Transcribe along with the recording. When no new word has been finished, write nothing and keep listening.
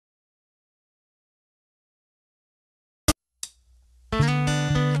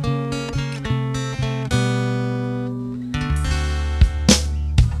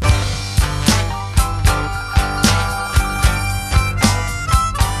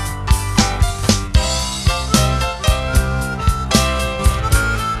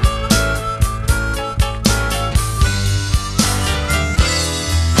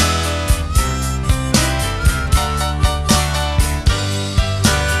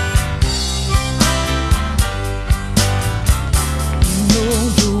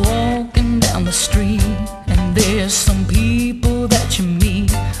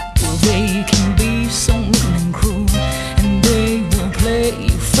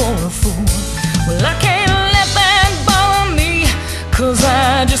for a fool. Well, I can't let that bother me, 'cause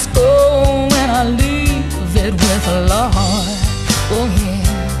I just go and I leave it with the Lord. Oh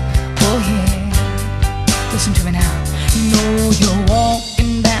yeah, oh yeah. Listen to me now. You know you're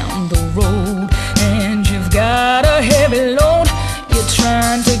walking down the road and you've got a heavy load. You're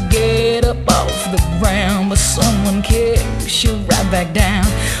trying to get up off the ground, but someone kicks you right back down.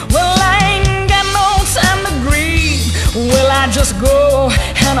 Well, I ain't got no time to grieve. Well, I just go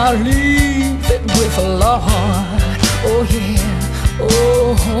and I leave it with the Lord. Oh yeah,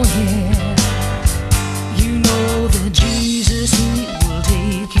 oh yeah. You know that Jesus, He will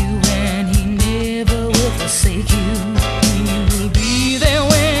take you and He never will forsake you. He will be there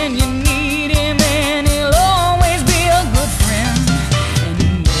when you need Him, and He'll always be a good friend.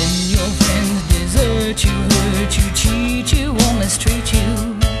 And when your friends desert you, hurt you, cheat you, or mistreat you,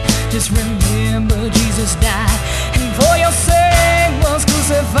 just remember Jesus died and for your sake was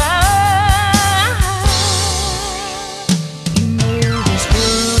crucified. You know this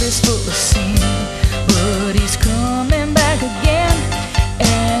world is full of sin, but He's coming back again.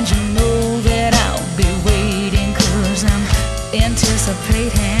 And you know that I'll be waiting, 'cause I'm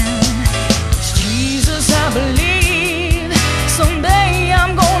anticipating. It's Jesus I believe. Someday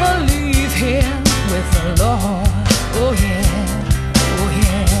I'm gonna leave here with the Lord. Oh yeah, oh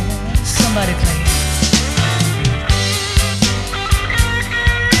yeah. Somebody play.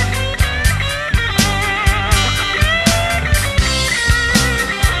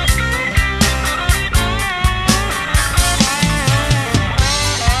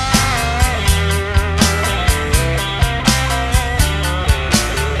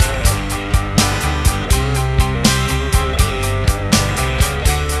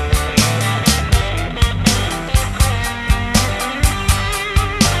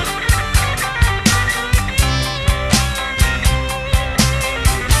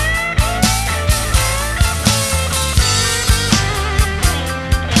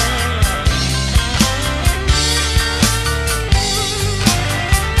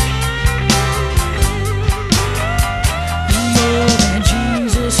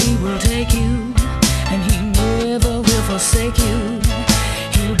 Forsake you.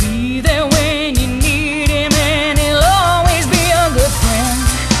 He'll be there when you need Him, and He'll always be a good friend.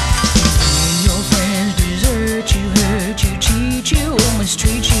 When your friends desert you, hurt you, cheat you, or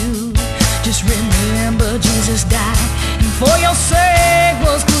mistreat you, just remember Jesus died and for your sake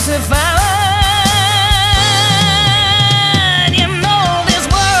was crucified. You know this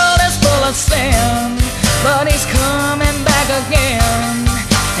world is full of sin, but He's coming back again.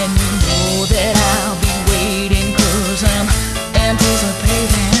 And you know that I'll be waiting, 'cause I'm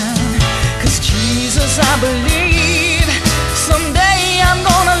anticipating. 'Cause Jesus I believe, someday I'm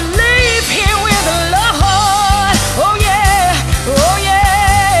gonna leave here with the Lord. Oh yeah, oh yeah.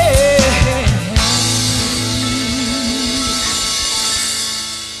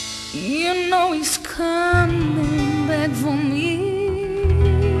 You know He's coming back for me,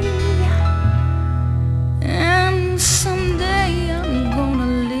 and someday I'm gonna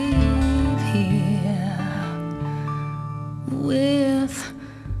leave here with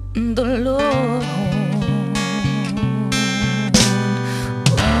the Lord.